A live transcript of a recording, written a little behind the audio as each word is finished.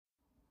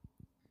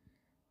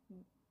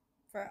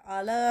For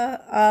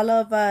all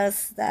of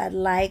us that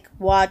like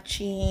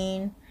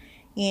watching,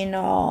 you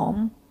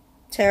know,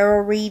 tarot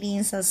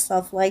readings and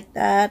stuff like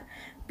that,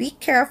 be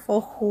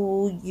careful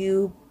who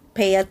you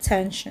pay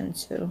attention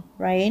to,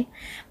 right?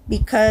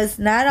 Because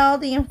not all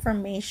the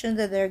information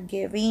that they're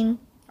giving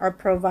or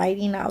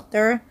providing out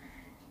there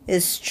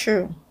is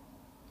true.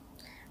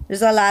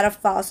 There's a lot of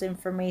false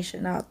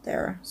information out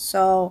there.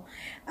 So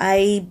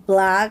I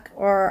block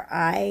or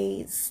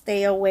I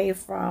stay away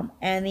from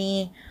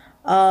any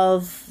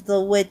of the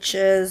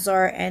witches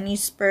or any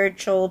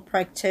spiritual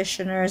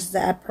practitioners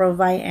that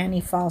provide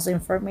any false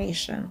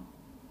information,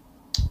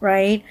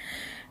 right?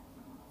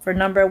 For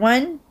number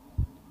one,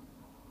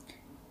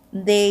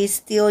 they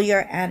steal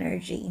your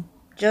energy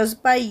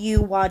just by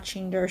you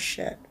watching their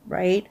shit,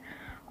 right?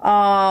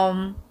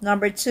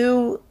 Number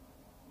two,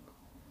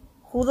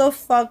 who the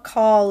fuck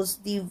calls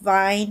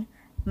divine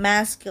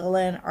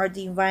masculine or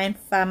divine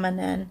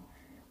feminine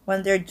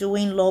when they're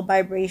doing low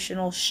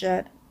vibrational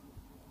shit?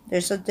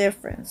 There's a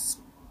difference.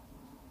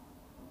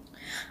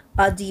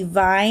 A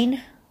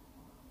divine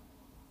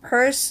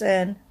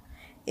person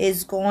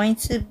is going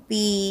to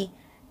be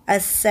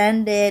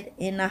ascended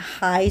in a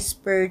high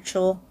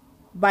spiritual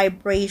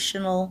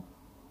vibrational,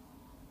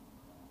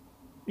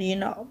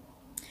 level.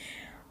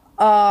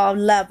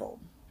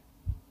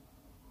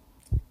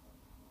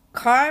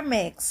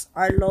 Karmics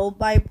are low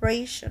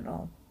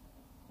vibrational.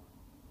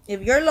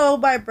 If you're low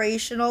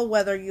vibrational,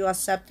 whether you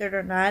accept it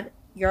or not,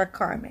 you're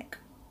karmic.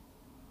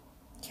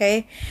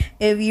 Okay?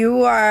 If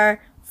you are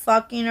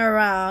fucking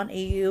around and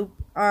you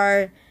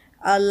are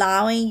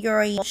allowing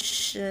your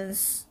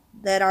emotions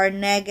that are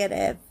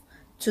negative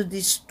to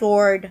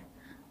distort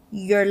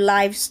your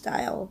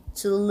lifestyle,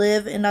 to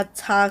live in a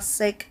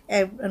toxic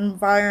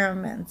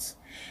environment,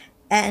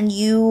 and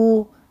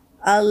you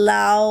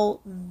allow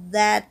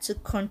that to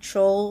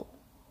control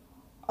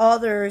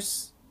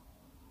others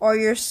or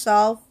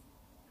yourself,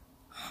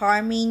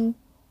 harming,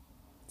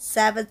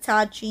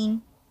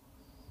 sabotaging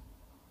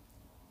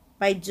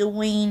by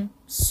doing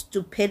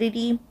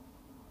stupidity,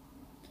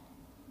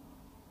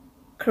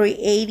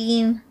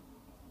 creating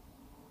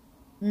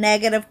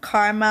negative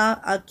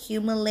karma,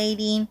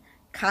 accumulating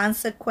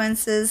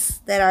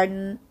consequences that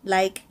are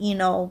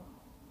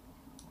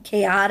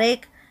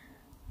chaotic,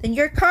 then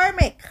you're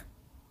karmic.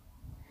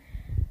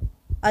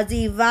 A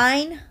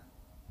divine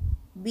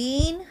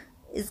being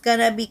is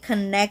gonna be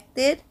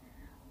connected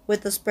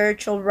with the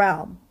spiritual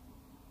realm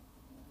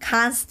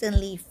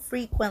constantly,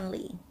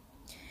 frequently.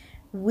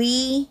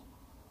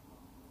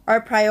 Our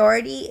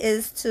priority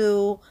is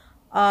to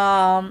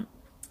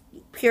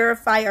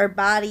purify our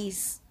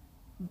bodies,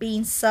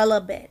 being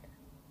celibate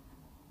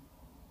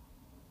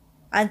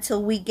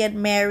until we get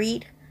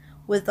married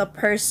with a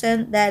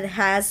person that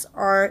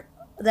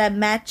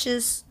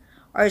matches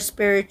our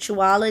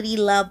spirituality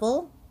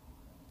level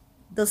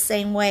the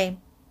same way,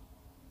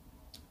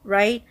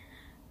 right?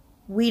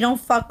 We don't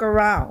fuck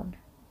around.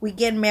 We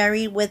get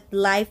married with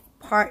life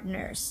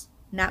partners,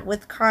 not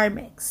with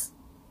karmics.